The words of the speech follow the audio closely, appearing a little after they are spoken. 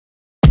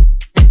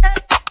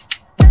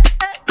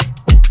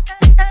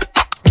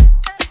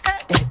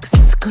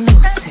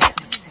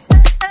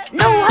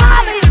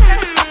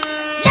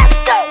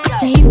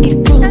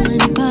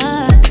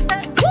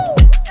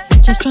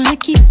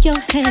take your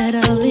head,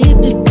 I'll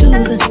lift it to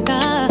the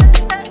sky.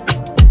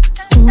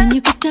 When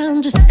you get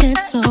down, just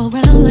dance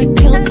around like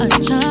you're a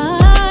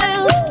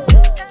child.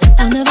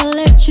 I'll never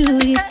let you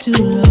get too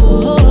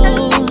low.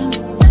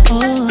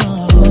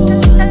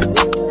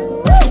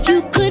 If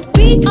you could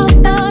be a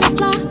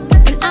butterfly,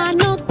 then I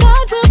know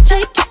God will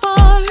take you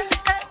far.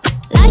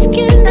 Life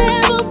can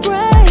never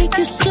break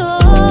your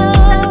soul.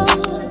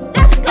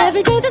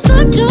 Every day the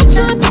sun don't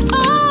shine, but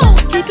oh,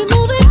 keep it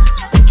moving,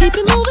 keep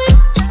it moving.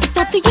 It's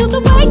up to you the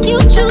way you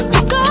choose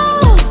to go.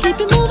 Keep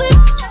it moving,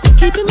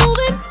 keep it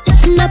moving.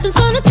 Nothing's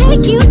gonna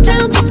take you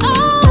down, but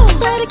oh,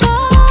 just let it go.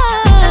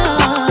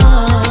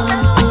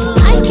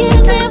 Life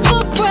can never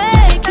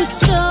break your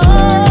soul.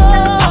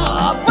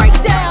 Break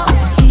down.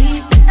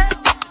 Keep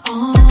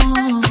on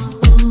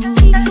moving,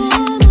 keep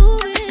on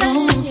moving.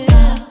 Don't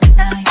stop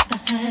like the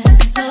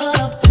hands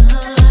of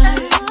time.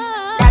 Let it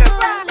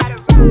ride, let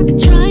it ride.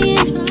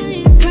 Trying,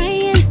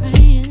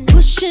 praying,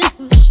 pushing,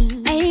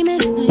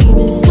 aiming,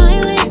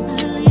 smiling,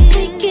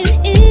 taking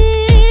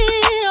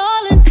it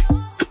all in.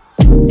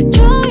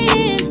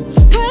 Trying,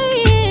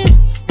 praying,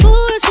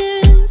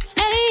 pushing,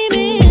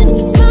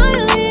 aiming,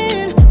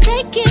 smiling,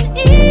 taking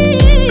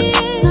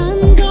it. Sun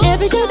don't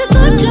every day the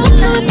sun don't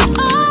shine, but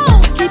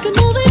oh, keep it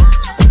moving,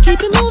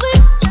 keep it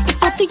moving.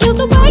 It's up to you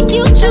the way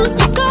you choose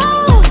to go.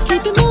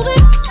 Keep it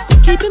moving,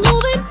 keep it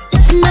moving.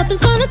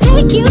 Nothing's gonna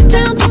take you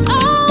down, but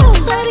oh,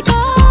 just let it go.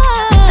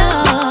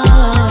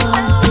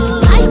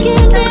 Life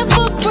can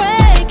never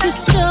break your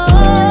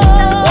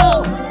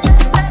soul.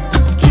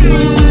 Keep on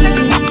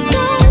moving,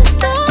 don't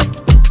stop.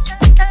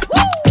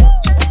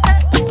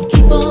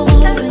 Keep on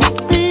moving,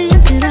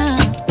 lift it up.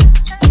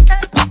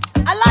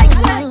 I like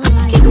that.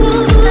 Keep on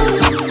moving,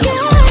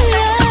 yeah.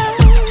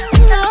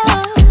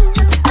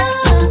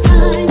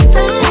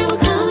 Time will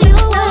come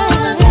your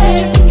way.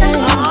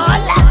 Oh,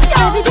 let's go.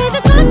 Every day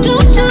the sun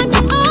don't shine,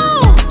 but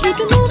oh, keep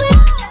it moving,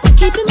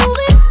 keep it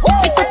moving.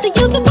 It's up to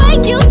you the way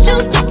you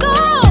choose to go.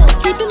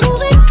 Keep it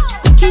moving,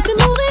 keep it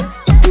moving.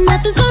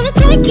 Nothing's gonna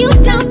take you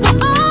down, but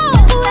oh,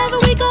 wherever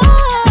we go,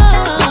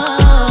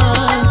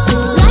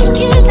 life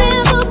can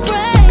never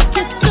break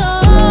your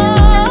soul.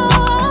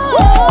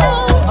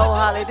 Oh,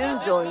 Halle, this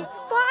joint